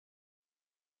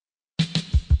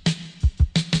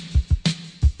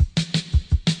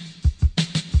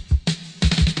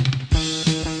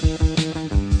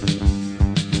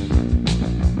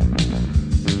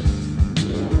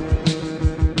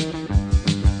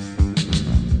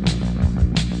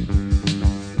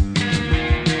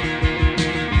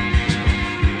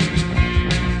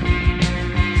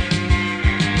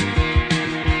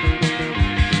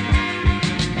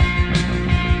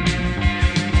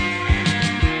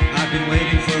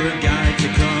for a guide to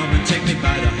come and take me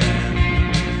by the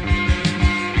hand.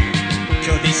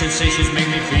 Sure, these sensations make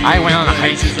me feel. I went on a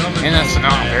hike, and that's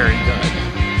not very good.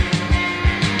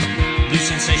 These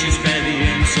sensations bear the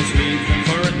insults, leave them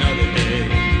for another day.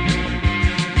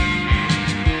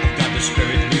 I've got the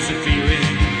spirit, lose the feeling,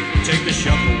 take the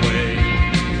shock away.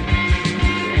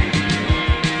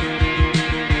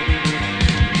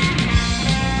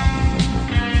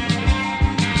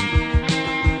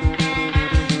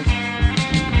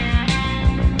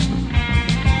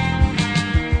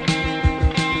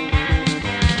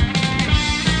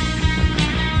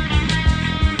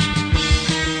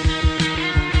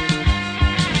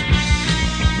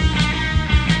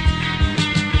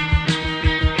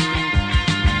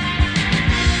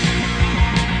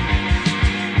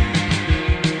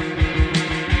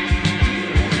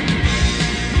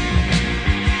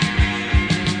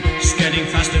 Getting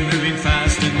faster, moving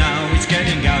faster, now it's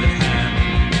getting out of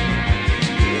hand.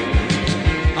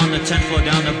 On the 10th floor,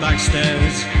 down the back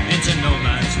stairs, into no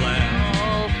man's land.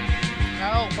 Oh,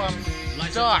 help, I'm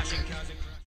stuck.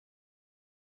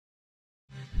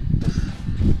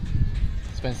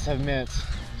 It's been 7 minutes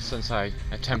since I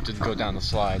attempted to go down the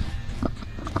slide.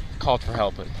 Called for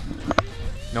help, but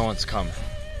no one's come.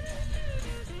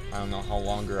 I don't know how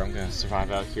longer I'm gonna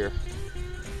survive out here.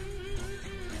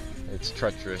 It's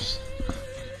treacherous.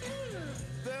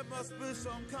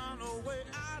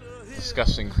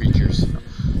 Disgusting creatures.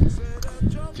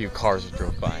 A few cars have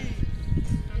drove by.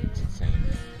 It's insane.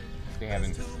 They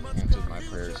haven't answered my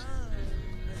prayers.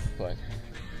 But,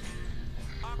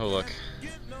 oh look.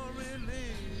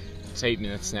 It's 8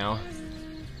 minutes now.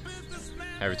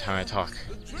 Every time I talk,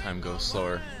 time goes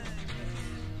slower.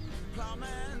 Don't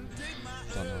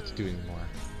know what to do anymore.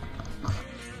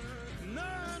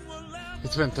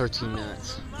 It's been 13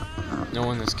 minutes. No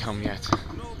one has come yet.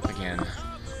 Again.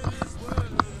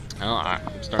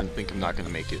 I'm starting to think I'm not going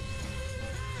to make it.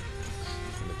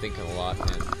 I've been thinking a lot,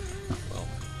 and, well,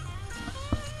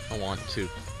 I want to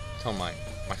tell my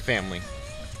family,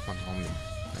 my mom,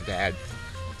 my dad,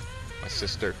 my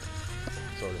sister,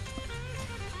 sort of,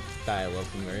 that I love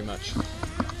them very much.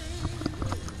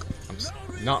 I'm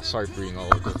not sorry for eating all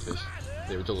the goldfish.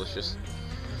 They were delicious.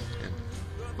 And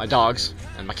my dogs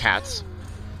and my cats.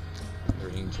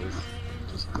 They're angels.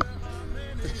 Just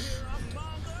it's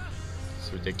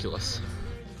ridiculous.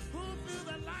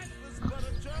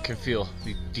 I can feel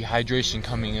the dehydration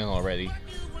coming in already.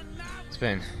 It's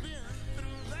been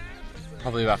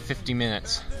probably about 50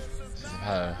 minutes since I've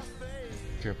had a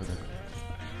drip of the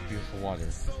beautiful water.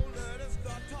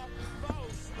 I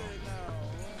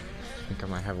think I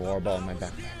might have a water bottle in my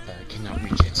backpack, but I cannot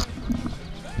reach it.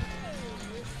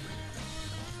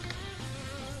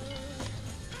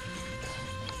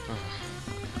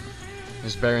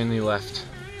 There's barely left.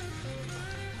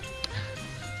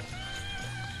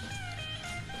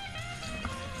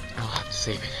 I'll have to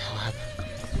save it.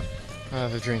 I'll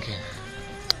have a drink in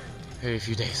maybe a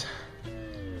few days.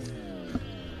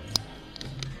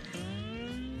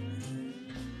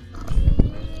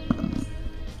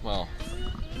 Well,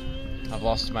 I've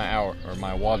lost my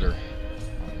water.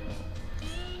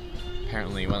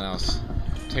 Apparently, when I was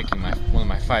taking one of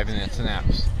my 5-minute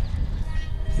naps.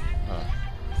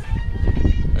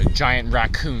 A giant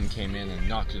raccoon came in and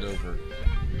knocked it over.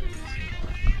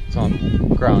 It's on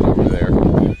the ground over there.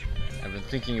 I've been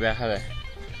thinking about how to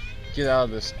get out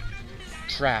of this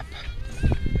trap.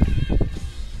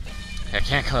 I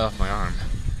can't cut off my arm.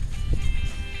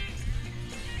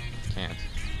 Can't.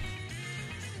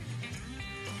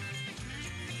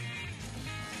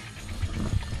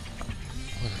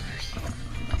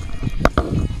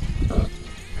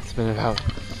 It's been about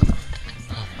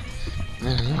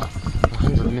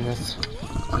 100 minutes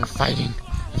of fighting.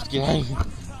 Let's get out of here.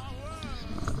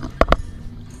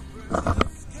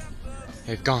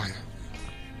 They've gone.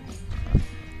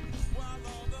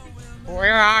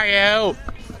 Where are you? I'm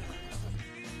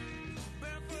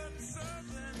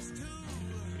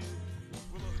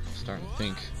starting to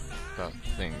think about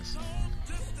things.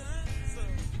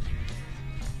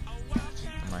 I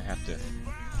might have to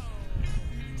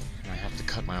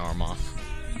cut my arm off.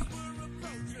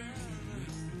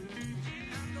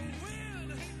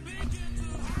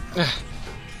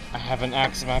 I have an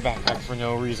axe in my backpack for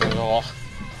no reason at all.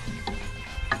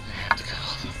 I have to cut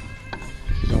off.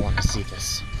 You don't want to see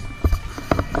this.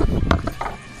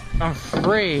 I'm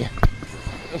free.